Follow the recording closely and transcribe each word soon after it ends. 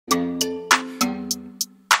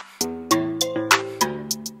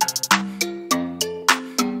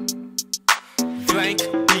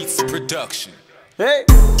Production. Hey,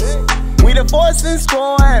 we the Fortson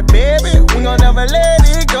squad, baby. We gon' never let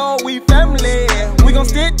it go. We family. We gon'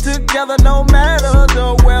 stick together no matter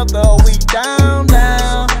the weather. We down.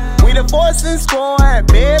 We the Fortson squad,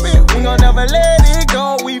 baby. We gon' never let it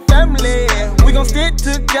go. We family. We gon' stick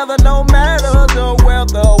together no matter the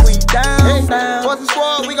weather. We down. Fortson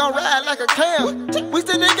squad, we gon' ride like a cam. We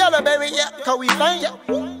stick together, baby, yeah, cause we fam.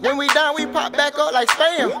 When we down, we pop back up like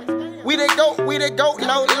spam. We the goat,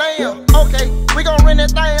 no lamb. Okay, we gon' run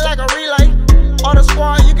that thing like a relay. All the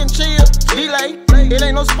squad, you can chill, delay. It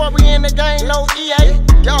ain't no sport, we in the game, no EA.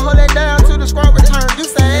 Y'all hold it down till the squad return, you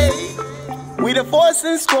say. We the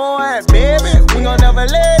Fortson squad, baby. We gon' never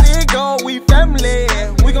let it go, we family.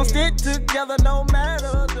 We gon' stick together no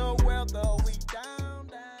matter the weather. We down.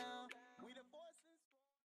 We the Fortson.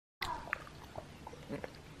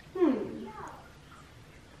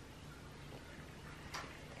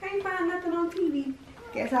 Can't find nothing on TV.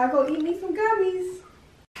 Guess I'll go eat me some gummies.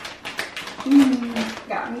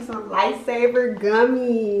 Got me some Lifesaver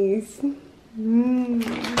gummies.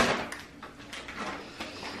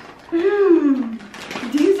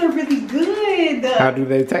 These are really good. How do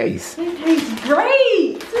they taste? They taste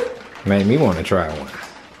great. Made me want to try one.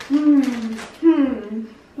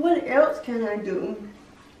 What else can I do?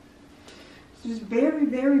 It's just very,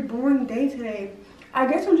 very boring day today. I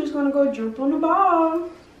guess I'm just gonna go jump on the ball.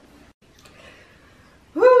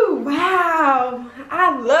 Woo, wow.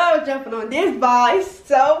 I love jumping on this ball. It's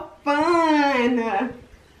so fun.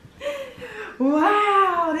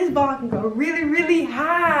 Wow, this ball can go really, really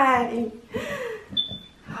high.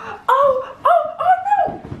 Oh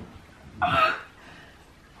no.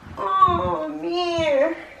 Oh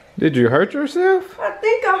man. Did you hurt yourself? I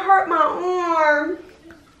think I hurt my arm.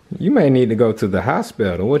 You may need to go to the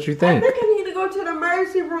hospital. What you think? I think I need to go to the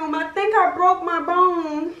emergency room. I think I broke my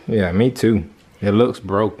bone. Yeah, me too. It looks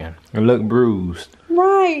broken. It looks bruised.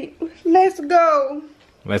 Right. Let's go.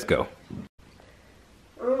 Let's go.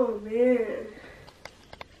 Oh man.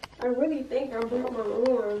 I really think I broke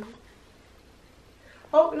my arm.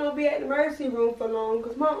 Hope don't be at the emergency room for long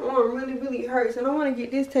because my arm really, really hurts and I want to get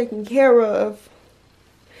this taken care of.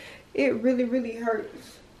 It really, really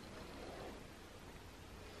hurts.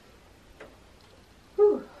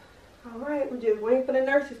 Whew. Alright, we're just waiting for the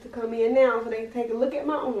nurses to come in now so they can take a look at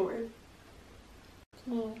my arm.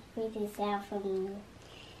 Read this out for me.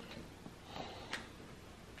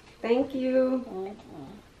 Thank you.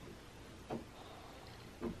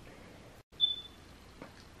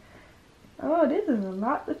 Oh, this is a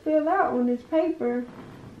lot to fill out on this paper.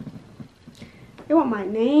 They want my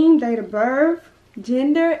name, date of birth,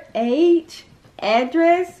 gender, age,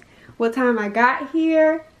 address, what time I got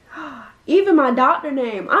here, even my doctor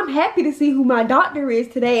name. I'm happy to see who my doctor is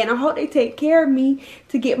today and I hope they take care of me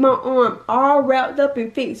to get my arm all wrapped up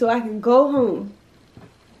and fixed so I can go home.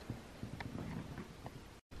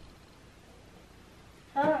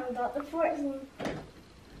 Hello, Dr. Fortson.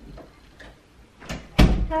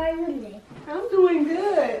 How are you today? I'm doing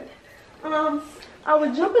good. I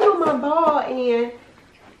was jumping on my ball and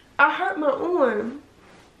I hurt my arm.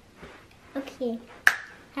 Okay.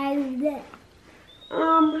 How is that?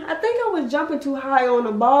 I think I was jumping too high on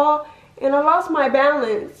the ball and I lost my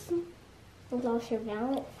balance. You lost your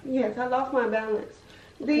balance? Yes, I lost my balance.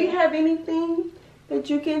 Do you have anything that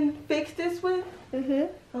you can fix this with?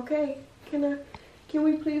 Okay. Can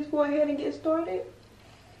we please go ahead and get started?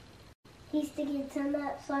 You stick your tongue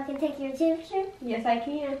up so I can take your temperature? Yes, I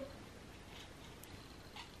can.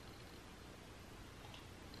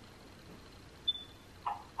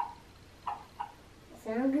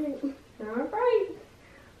 Sound good. All right.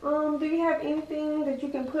 Do you have anything that you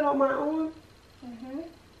can put on my arm?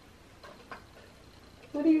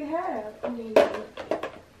 What do you have?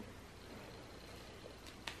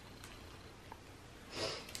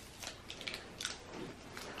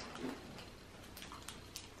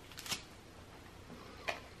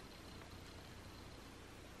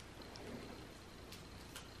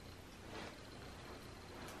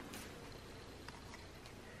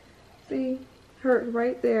 See, hurt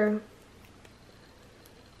right there.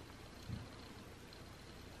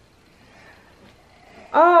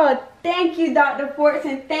 Oh, thank you, Dr.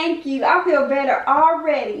 Fortson. Thank you. I feel better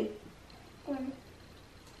already. I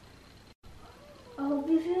hope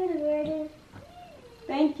you feel better.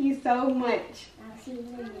 Thank you so much. I'll see you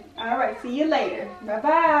later. All right, see you later.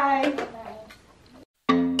 Bye-bye. Bye.